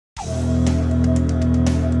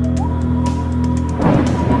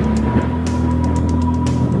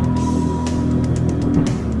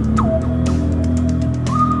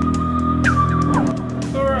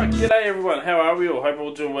G'day everyone, how are we all? Hope you're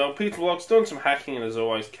all doing well. Peter Vlogs doing some hacking and as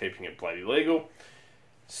always keeping it bloody legal.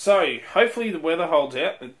 So, hopefully the weather holds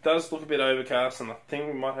out. It does look a bit overcast and I think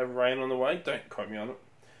we might have rain on the way. Don't quote me on it.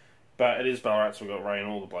 But it is Ballarat, so we've got rain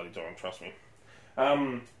all the bloody time, trust me.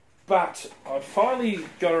 But I finally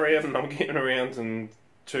got around and I'm getting around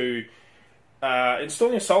to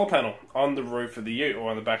installing a solar panel on the roof of the ute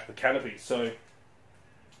or on the back of the canopy. So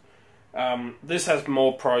this has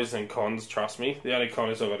more pros than cons, trust me. The only con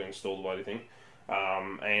is I've got to install the bloody thing.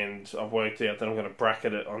 And I've worked out that I'm going to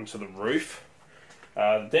bracket it onto the roof.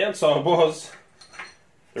 The downside was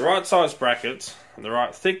the right size brackets and the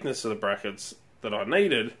right thickness of the brackets that I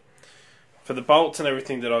needed for the bolts and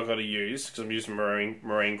everything that I've got to use, because I'm using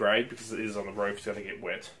marine grade because it is on the roof, it's going to get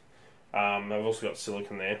wet. I've also got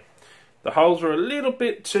silicone there. The holes were a little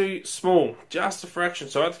bit too small, just a fraction,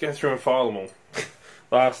 so I had to go through and file them all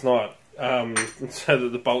last night so that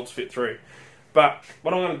the bolts fit through. But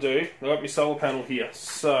what I'm going to do, I've got my solar panel here,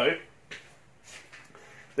 so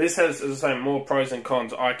this has, as I say, more pros than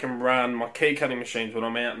cons. I can run my key cutting machines when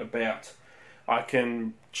I'm out and about. I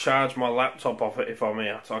can charge my laptop off it if I'm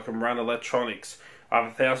out. I can run electronics. I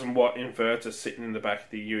have a 1000-watt inverter sitting in the back of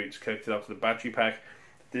the ute connected up to the battery pack.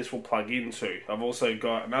 This will plug into. I've also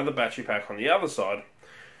got another battery pack on the other side,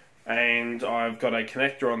 and I've got a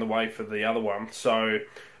connector on the way for the other one. So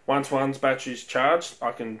once one's battery's charged,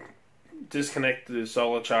 I can disconnect the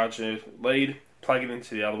solar charger lead, plug it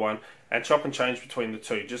into the other one, and chop and change between the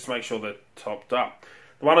two just to make sure they're topped up.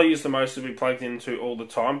 The one I use the most will be plugged into all the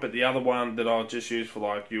time, but the other one that I'll just use for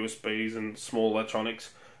like USBs and small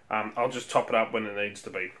electronics, I'll just top it up when it needs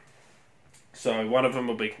to be. So one of them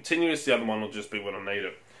will be continuous, the other one will just be when I need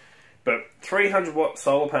it. But 300-watt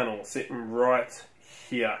solar panel sitting right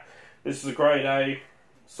here. This is a grade A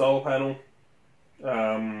solar panel.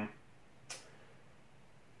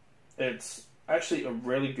 It's actually a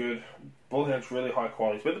really good, it's really high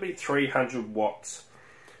quality. It's meant to be 300 watts.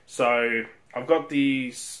 So I've got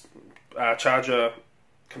the charger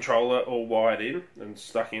controller all wired in and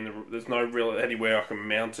stuck in. There's no real anywhere I can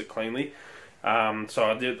mount it cleanly. So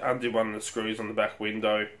I did undo one of the screws on the back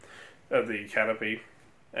window of the canopy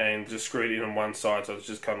and just screwed it in on one side, so it's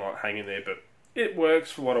just kind of like hanging there. But it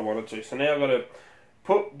works for what I wanted to. So now I've got to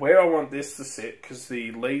put where I want this to sit, because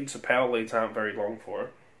the leads, the power leads aren't very long for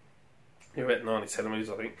it. They're about 90 centimetres,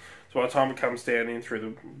 I think. So by the time it comes down in through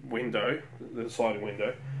the window, the sliding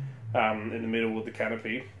window, in the middle of the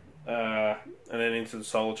canopy, and then into the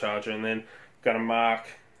solar charger, and then going to mark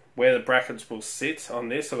where the brackets will sit on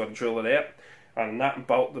this. I've got to drill it out, and nut and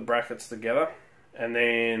bolt the brackets together, and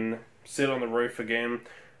then sit on the roof again,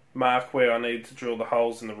 mark where I need to drill the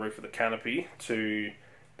holes in the roof of the canopy to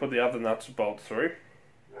put the other nuts and bolts through,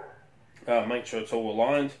 make sure it's all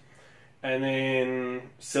aligned, and then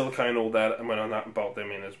silicone all that, and when I nut and bolt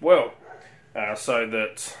them in as well, so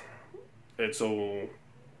that it's all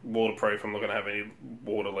waterproof. I'm not going to have any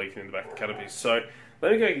water leaking in the back of the canopy. So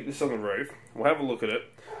let me go get this on the roof. We'll have a look at it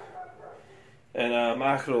and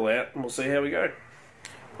mark it all out, and we'll see how we go.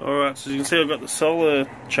 Alright, so you can see I've got the solar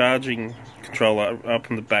charging controller up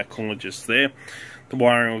in the back corner just there. The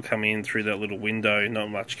wiring will come in through that little window, not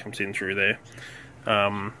much comes in through there.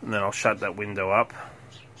 And then I'll shut that window up.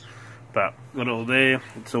 But got it all there.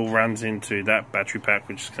 It all runs into that battery pack,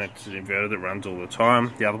 which is connected to the inverter that runs all the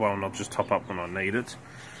time. The other one I'll just top up when I need it.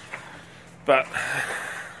 But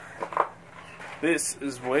this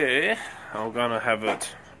is where I'm going to have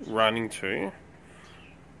it running to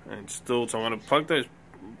and installed. So I'm going to plug those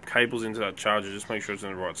cables into that charger, just make sure it's in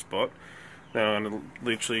the right spot. Now I'm going to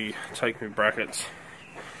literally take my brackets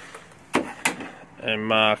and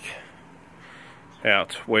mark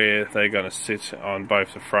out where they're going to sit on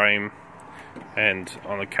both the frame and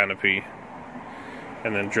on the canopy,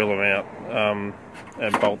 and then drill them out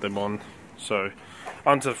and bolt them on. So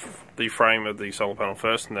onto the frame of the solar panel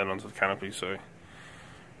first, and then onto the canopy. So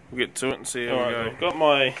we'll get to it and see how we go. I've got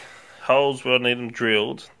my holes where I need them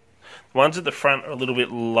drilled. The ones at the front are a little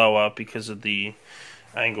bit lower because of the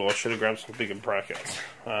angle. I should have grabbed some bigger brackets.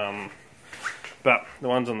 But the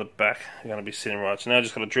ones on the back are going to be sitting right. So now I've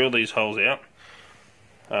just got to drill these holes out.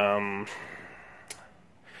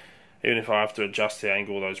 Even if I have to adjust the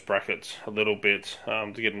angle of those brackets a little bit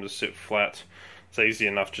to get them to sit flat, it's easy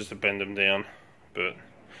enough just to bend them down. But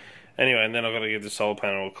anyway, and then I've got to give the solar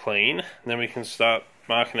panel a clean. And then we can start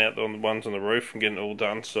marking out the ones on the roof and getting it all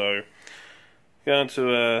done. So going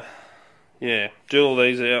to yeah, drill all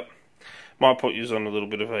these out. Might put you on a little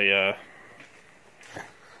bit of a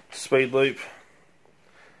speed loop,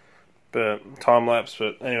 but time lapse.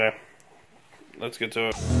 But anyway, let's get to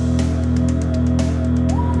it.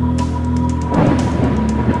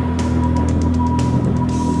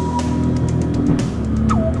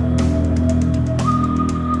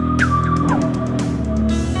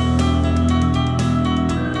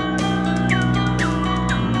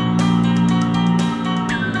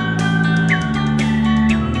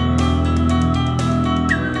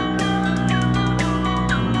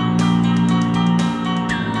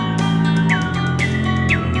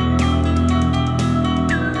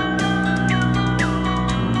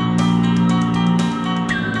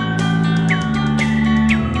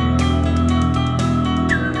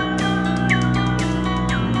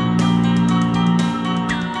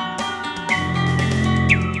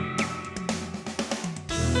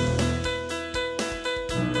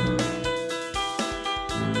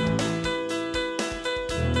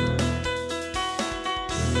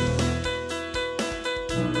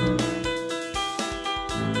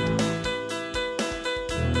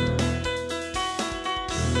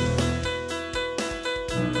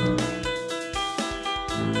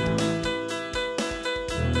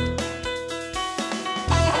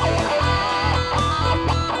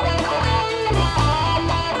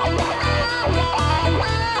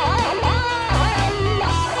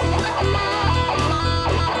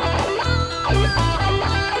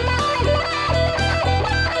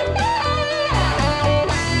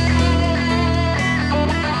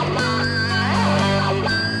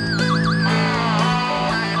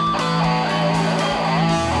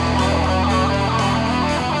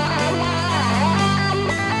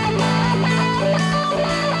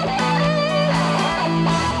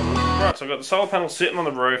 so I've got the solar panel sitting on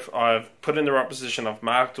the roof. I've put in the right position. I've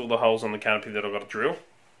marked all the holes on the canopy that I've got to drill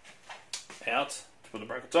out to put the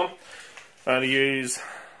brackets on. I'm going to use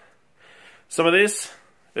some of this.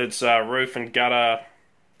 It's roof and gutter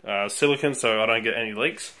silicone, so I don't get any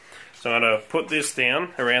leaks. So I'm going to put this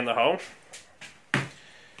down around the hole.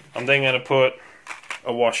 I'm then going to put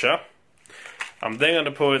a washer. I'm then going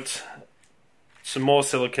to put some more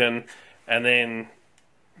silicone, and then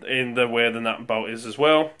in the where the nut and bolt is as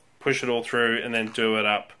well, push it all through and then do it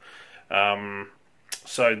up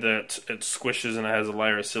so that it squishes and it has a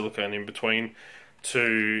layer of silicone in between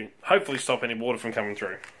to hopefully stop any water from coming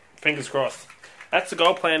through. Fingers crossed. That's the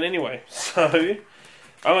goal plan anyway. So I'm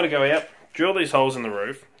going to go out, drill these holes in the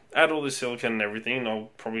roof, add all this silicone and everything, and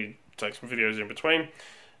I'll probably take some videos in between,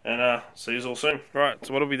 and see you all soon. Right,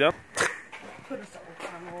 so what have we done? Put a solar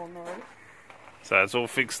panel on the roof. So it's all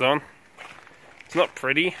fixed on. It's not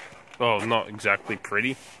pretty. Well, not exactly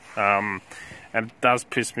pretty. And it does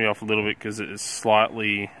piss me off a little bit because it is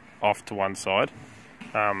slightly off to one side.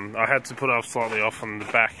 I had to put it slightly off on the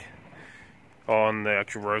back on the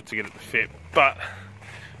actual roof to get it to fit. But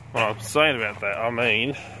what I'm saying about that, I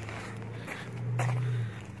mean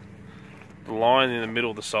the line in the middle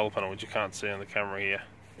of the solar panel, which you can't see on the camera here,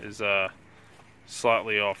 is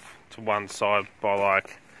slightly off to one side by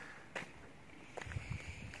like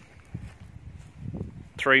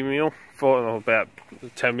 3 mil, or about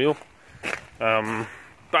 10 mil.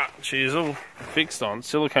 But she's all fixed on,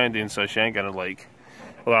 siliconed in, so she ain't going to leak.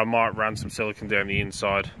 Although I might run some silicone down the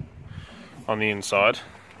inside, on the inside.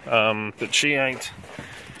 But she ain't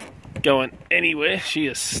going anywhere. She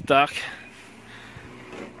is stuck.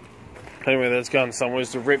 Anyway, that's going somewhere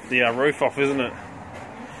to rip the roof off, isn't it?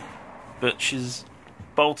 But she's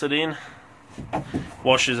bolted in.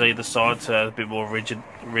 Washers either side to add a bit more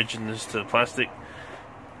rigidness to the plastic.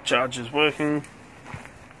 Charger's working.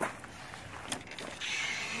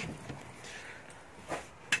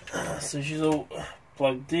 So she's all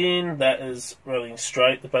plugged in. That is running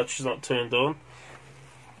straight. The battery's not turned on.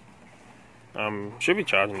 Should be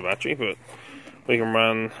charging the battery, but we can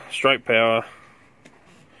run straight power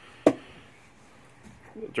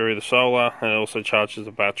through the solar, and it also charges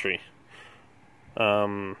the battery.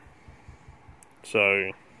 So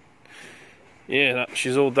yeah,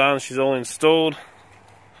 she's all done. She's all installed.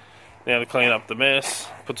 Now to clean up the mess,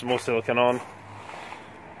 put some more silicone on,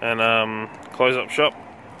 and close up shop.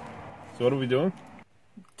 So what are we doing?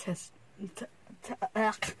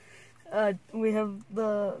 We have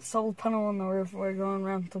the solar panel on the roof. We're going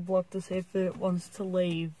around to block to see if it wants to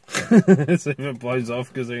leave. See if it blows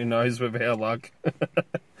off, because who knows with our luck.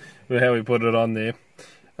 With how we put it on there.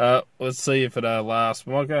 Let's see if it lasts.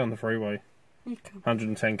 We might go on the freeway. Okay.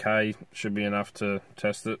 110k should be enough to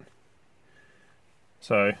test it.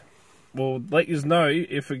 So we'll let you know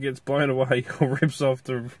if it gets blown away or rips off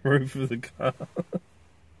the roof of the car.